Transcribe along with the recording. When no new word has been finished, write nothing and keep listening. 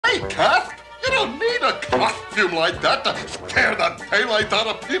Hey, Casper, you don't need a costume like that to scare the daylight out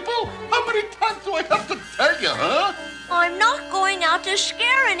of people. How many times do I have to tell you, huh? I'm not going out to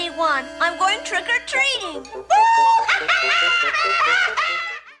scare anyone. I'm going trick-or-treating.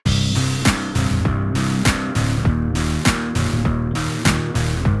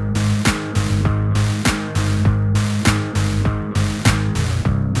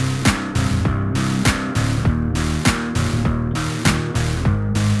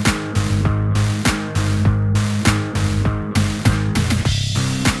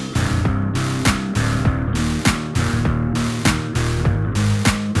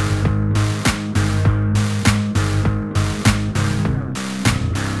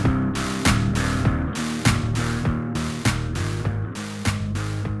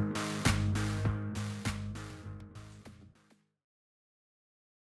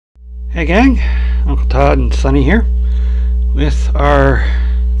 Hey gang, Uncle Todd and Sonny here with our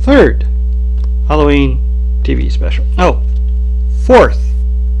third Halloween TV special. No, fourth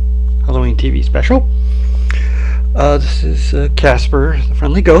Halloween TV special. This is Casper, the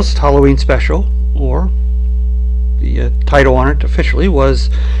Friendly Ghost Halloween special, or the title on it officially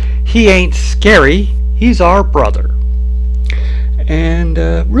was He Ain't Scary, He's Our Brother. And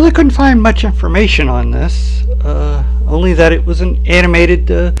really couldn't find much information on this, only that it was an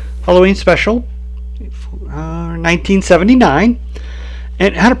animated Halloween special, 1979,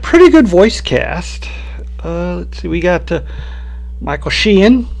 and it had a pretty good voice cast. Let's see, we got Michael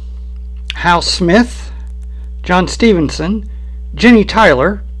Sheehan, Hal Smith, John Stevenson, Jenny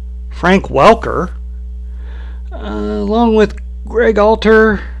Tyler, Frank Welker, along with Greg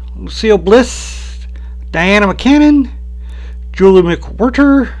Alter, Lucille Bliss, Diana McCannon, Julie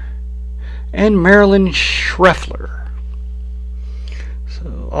McWhirter, and Marilyn Schreffler.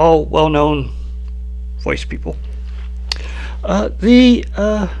 So all well-known voice people.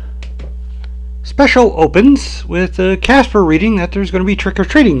 The special opens with Casper reading that there's going to be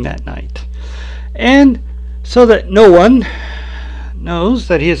trick-or-treating that night. And so that no one knows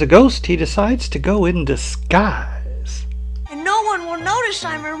that he is a ghost, he decides to go in disguise. And no one will notice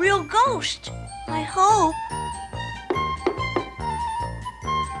I'm a real ghost. I hope.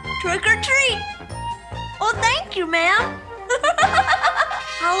 Trick or treat. Oh, thank you, ma'am.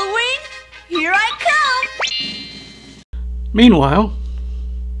 Halloween, here I come. Meanwhile,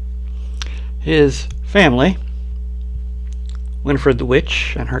 his family, Winifred the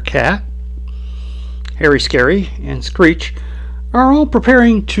Witch and her cat, Harry Scary and Screech, are all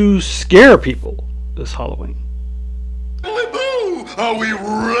preparing to scare people this Halloween. Boo! Are we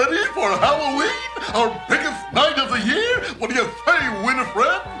ready for Halloween? Our biggest night of the year? What do you say,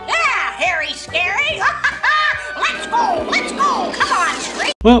 Winifred? Yeah, Harry Scary. Let's go, let's go. Come on,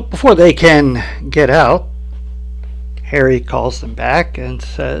 Screech. Well, before they can get out, Harry calls them back and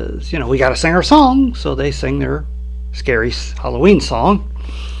says, you know, we got to sing our song. So they sing their scary Halloween song.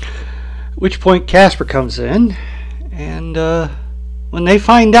 At which point Casper comes in, and when they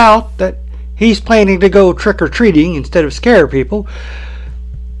find out that he's planning to go trick-or-treating instead of scare people,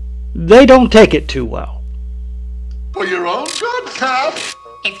 they don't take it too well. For your own good, Cap.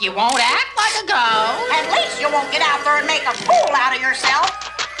 If you won't act like a ghost, at least you won't get out there and make a fool out of yourself.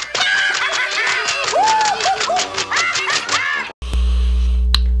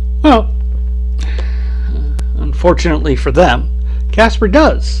 Well, unfortunately for them, Casper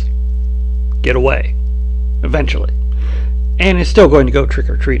does get away eventually and is still going to go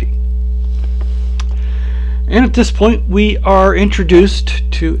trick-or-treating. And at this point we are introduced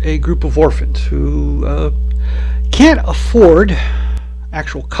to a group of orphans who can't afford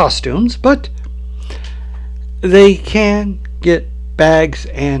actual costumes, but they can get bags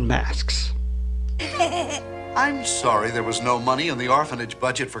and masks. I'm sorry there was no money in the orphanage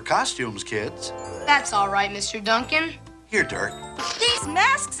budget for costumes, kids. That's all right, Mr. Duncan. Here, Dirk. These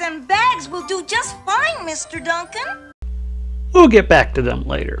masks and bags will do just fine, Mr. Duncan. We'll get back to them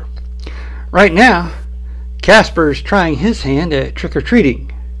later. Right now, Casper's trying his hand at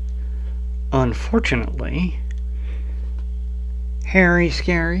trick-or-treating. Unfortunately, Harry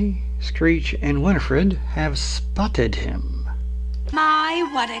Scary, Screech, and Winifred have spotted him. My,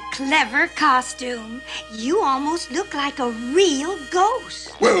 what a clever costume. You almost look like a real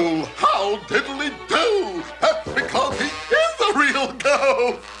ghost. Well, how diddly do? That's because he is a real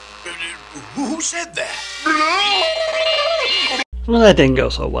ghost. Who said that? Well, that didn't go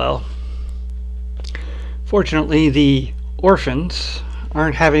so well. Fortunately, the orphans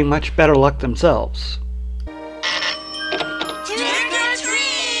aren't having much better luck themselves.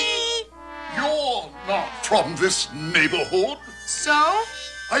 You're not from this neighborhood. So?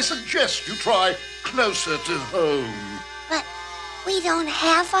 I suggest you try closer to home. But We don't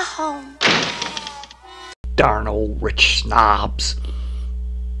have a home. Darn old rich snobs.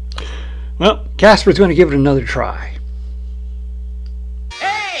 Well, Casper's going to give it another try.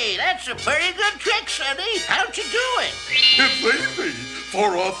 Hey, that's a pretty good trick, Sonny. How'd you do it? It's easy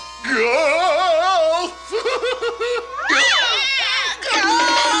for us girls.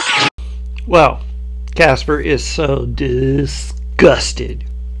 Well, Casper is so disgusted.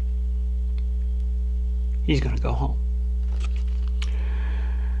 He's going to go home.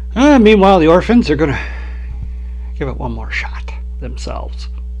 Meanwhile, the orphans are going to give it one more shot themselves.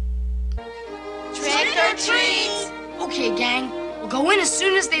 Trick or treat! Okay, gang. We'll go in as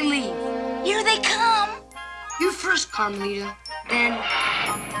soon as they leave. Here they come. You first, Carmelita. Then...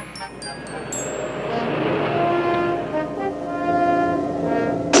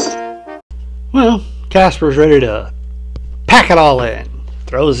 Well, Casper's ready to pack it all in.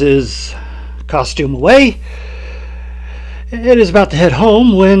 Throws his costume away. It is about to head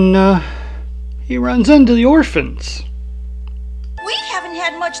home when he runs into the orphans. We haven't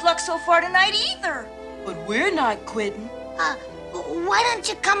had much luck so far tonight either. But we're not quitting. Why don't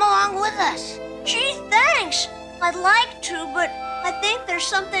you come along with us? Gee, thanks. I'd like to, but I think there's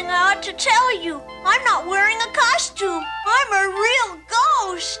something I ought to tell you. I'm not wearing a costume. I'm a real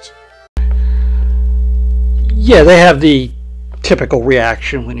ghost. Yeah, they have the typical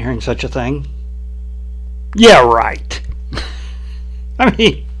reaction when hearing such a thing. Yeah, right. I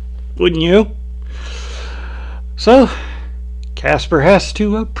mean, wouldn't you? So, Casper has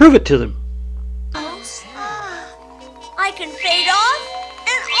to prove it to them. I can fade off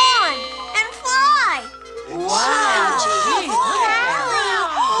and on and fly. Wow.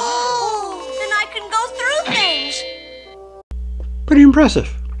 And I can go through things. Pretty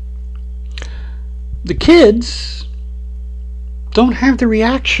impressive. The kids don't have the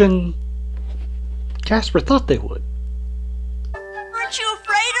reaction Casper thought they would. Aren't you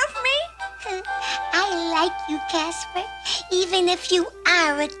afraid of me? I like you, Casper, even if you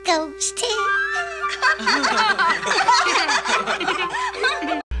are a ghost.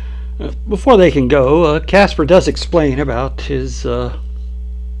 Before they can go, Casper does explain about his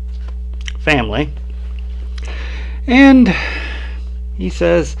family. And he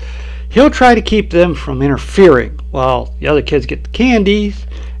says he'll try to keep them from interfering while the other kids get the candies,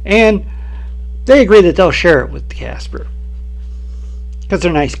 and they agree that they'll share it with Casper because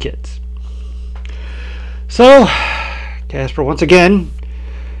they're nice kids. So Casper once again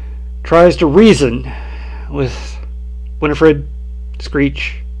tries to reason with Winifred,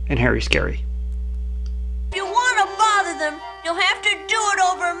 Screech, and Harry Scary. If you want to bother them, you'll have to do it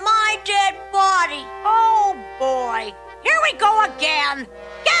over my dead body. Oh, boy. Here we go again.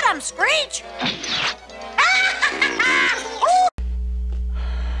 Get him, Screech.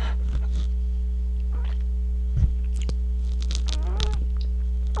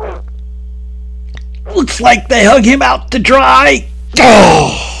 Looks like they hung him out to dry.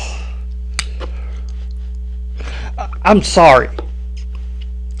 Oh. I'm sorry.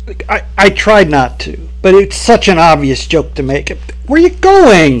 I tried not to, but it's such an obvious joke to make. Where are you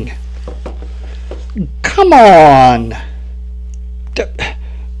going? Come on.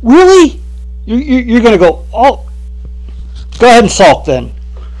 Really? You're going to go all... Go ahead and sulk then.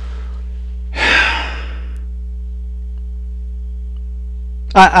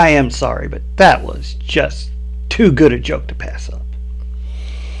 I am sorry, but that was just too good a joke to pass up.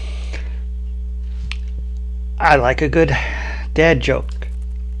 I like a good dad joke.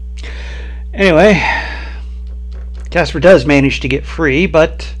 Anyway, Casper does manage to get free,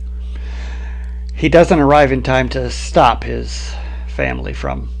 but he doesn't arrive in time to stop his family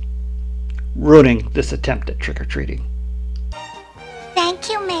from ruining this attempt at trick-or-treating. Thank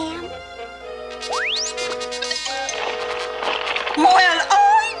you, ma'am. Well,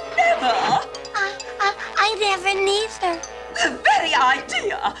 I never. I never neither. The very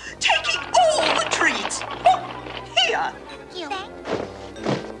idea. Taking all the treats. Oh, here. You.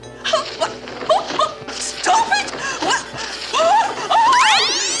 Stop it! What?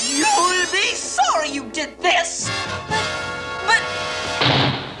 You'll be sorry you did this. But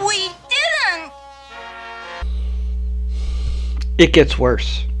we didn't. It gets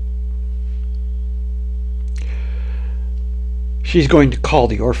worse. She's going to call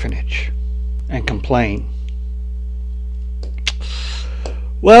the orphanage and complain.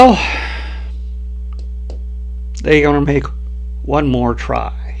 Well, they're going to make one more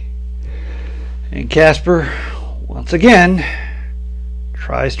try. And Casper, once again,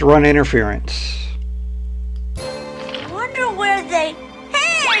 tries to run interference. Wonder where they...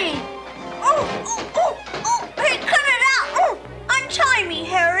 Hey! Oh! Hey, cut it out! Oh, untie me,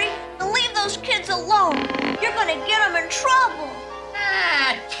 Harry, and leave those kids alone. You're gonna get them in trouble.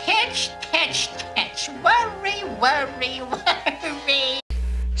 worry, worry.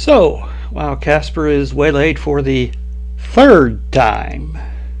 So, while Casper is waylaid for the third time,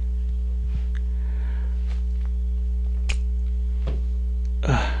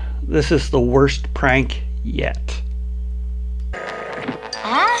 this is the worst prank yet.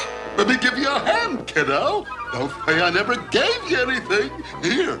 Huh? Let me give you a hand, kiddo. Don't say I never gave you anything.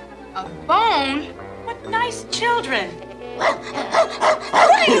 Here. A bone? What nice children. What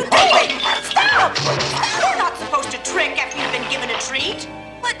are you doing? Stop! You're not supposed to trick after you've been given a treat.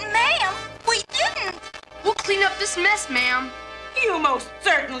 But, ma'am, we didn't. We'll clean up this mess, ma'am. You most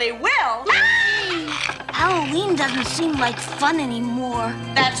certainly will. Halloween doesn't seem like fun anymore.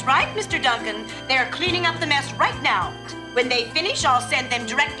 That's right, Mr. Duncan. They're cleaning up the mess right now. When they finish, I'll send them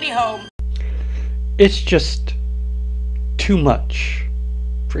directly home. It's just too much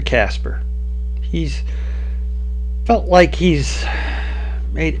for Casper. He's felt like he's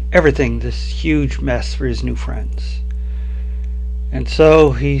made everything this huge mess for his new friends. And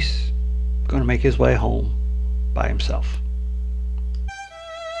so he's going to make his way home by himself.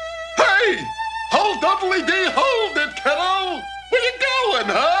 Hey! Hold uppity dee, hold it, kiddo! Where you going,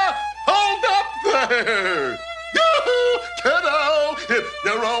 huh? Hold up there! Yoo-hoo, kiddo! It's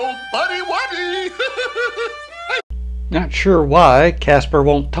your old buddy Waddy! Not sure why Casper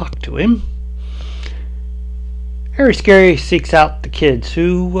won't talk to him. Harry Scary seeks out the kids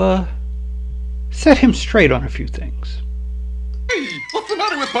who set him straight on a few things. Hey, what's the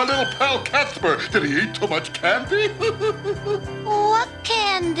matter with my little pal Casper? Did he eat too much candy? What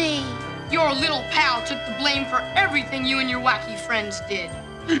candy? Your little pal took the blame for everything you and your wacky friends did.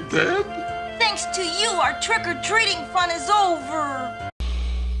 He did? Thanks to you, our trick-or-treating fun is over.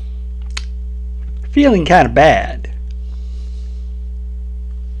 Feeling kind of bad.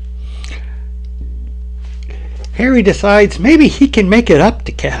 Harry decides maybe he can make it up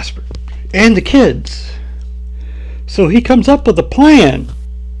to Casper and the kids. So he comes up with a plan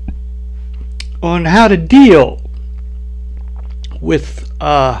on how to deal with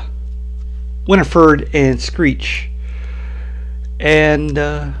Winifred and Screech. And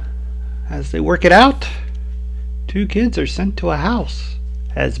as they work it out, two kids are sent to a house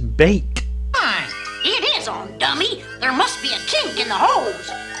as bait. Fine. It is on, dummy. There must be a kink in the hose.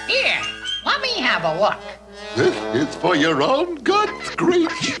 Here, let me have a look. This is for your own good,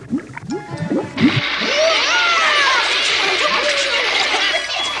 Screech.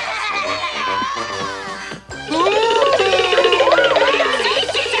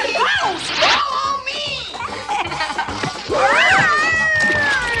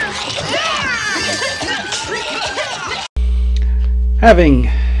 Having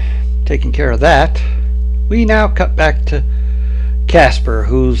taken care of that, we now cut back to Casper,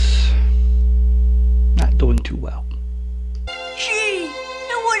 who's not doing too well. Gee,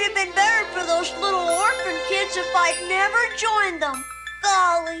 it would have been better for those little orphan kids if I'd never joined them.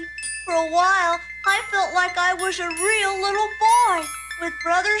 Golly, for a while, I felt like I was a real little boy with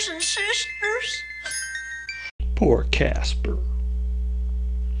brothers and sisters. Poor Casper.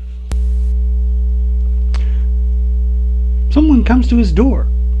 Someone comes to his door.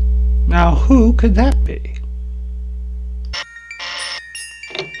 Now, who could that be?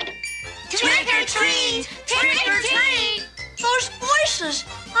 Trick or treat! Trick or treat! Those voices!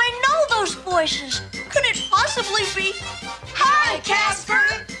 I know those voices! Could it possibly be... Hi, Casper.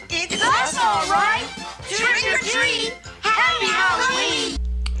 It's us, all right. Trick or treat. Happy Halloween.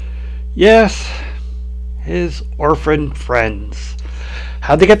 Yes, his orphan friends.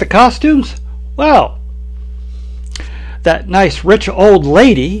 How'd they get the costumes? Well, that nice rich old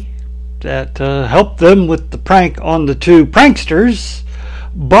lady that helped them with the prank on the two pranksters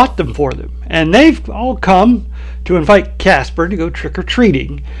bought them for them. And they've all come to invite Casper to go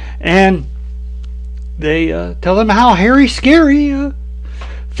trick-or-treating. And they tell him how Harry Scary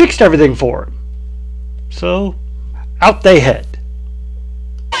fixed everything for him. So, out they head.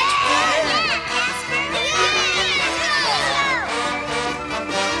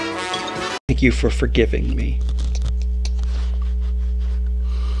 Thank you for forgiving me.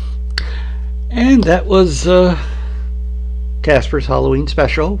 And that was Casper's Halloween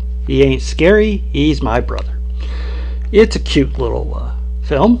special. He ain't scary, he's my brother. It's a cute little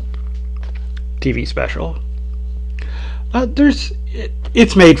film, TV special.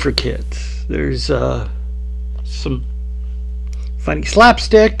 It's made for kids. There's some funny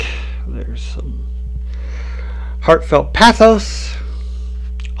slapstick. There's some heartfelt pathos.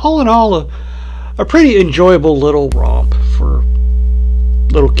 All in all, a pretty enjoyable little romp for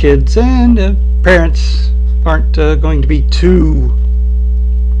little kids, and parents aren't going to be too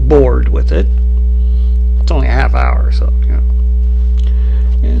bored with it. It's only a half hour, so you know.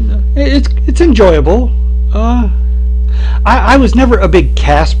 And it's enjoyable. I was never a big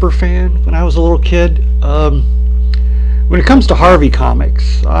Casper fan when I was a little kid. When it comes to Harvey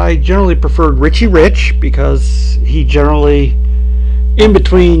comics, I generally preferred Richie Rich because he generally, in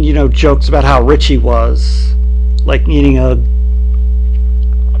between, jokes about how rich he was, like needing an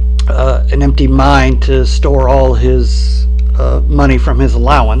empty mine to store all his money from his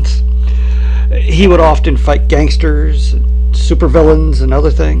allowance, he would often fight gangsters, supervillains, and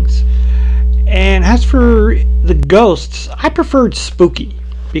other things. And as for the ghosts, I preferred Spooky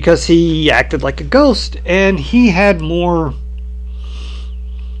because he acted like a ghost and he had more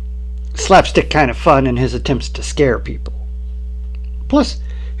slapstick kind of fun in his attempts to scare people. Plus,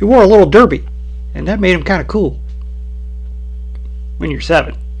 he wore a little derby, and that made him kind of cool when you're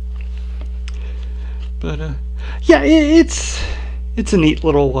 7. But yeah, it's a neat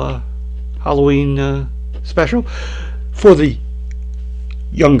little Halloween special for the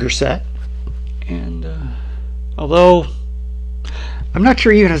younger set. And although I'm not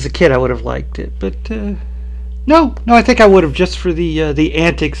sure even as a kid I would have liked it, but no, I think I would have, just for the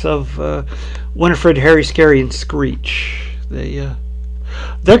antics of Winifred, Harry, Scary, and Screech.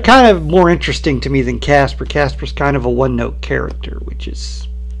 They're kind of more interesting to me than Casper. Casper's kind of a one-note character, which is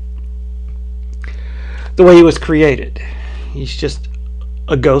the way he was created. He's just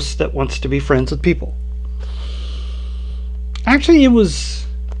a ghost that wants to be friends with people. Actually, it was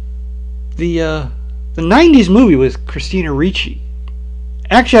the 90s movie with Christina Ricci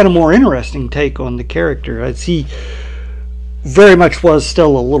actually had a more interesting take on the character, as he very much was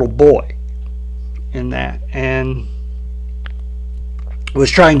still a little boy in that, and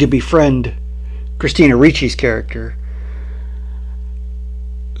was trying to befriend Christina Ricci's character,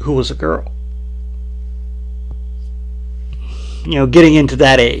 who was a girl. Getting into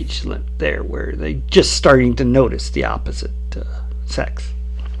that age there where they just starting to notice the opposite sex.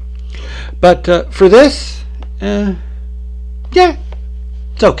 But for this, yeah,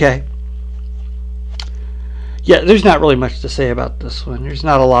 it's okay. Yeah, there's not really much to say about this one. There's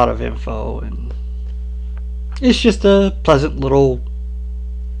not a lot of info, and it's just a pleasant little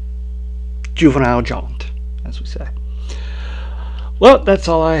juvenile jaunt, as we say. Well, that's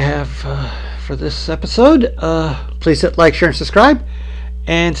all I have for this episode. Please hit like, share, and subscribe,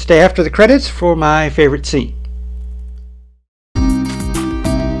 and stay after the credits for my favorite scene.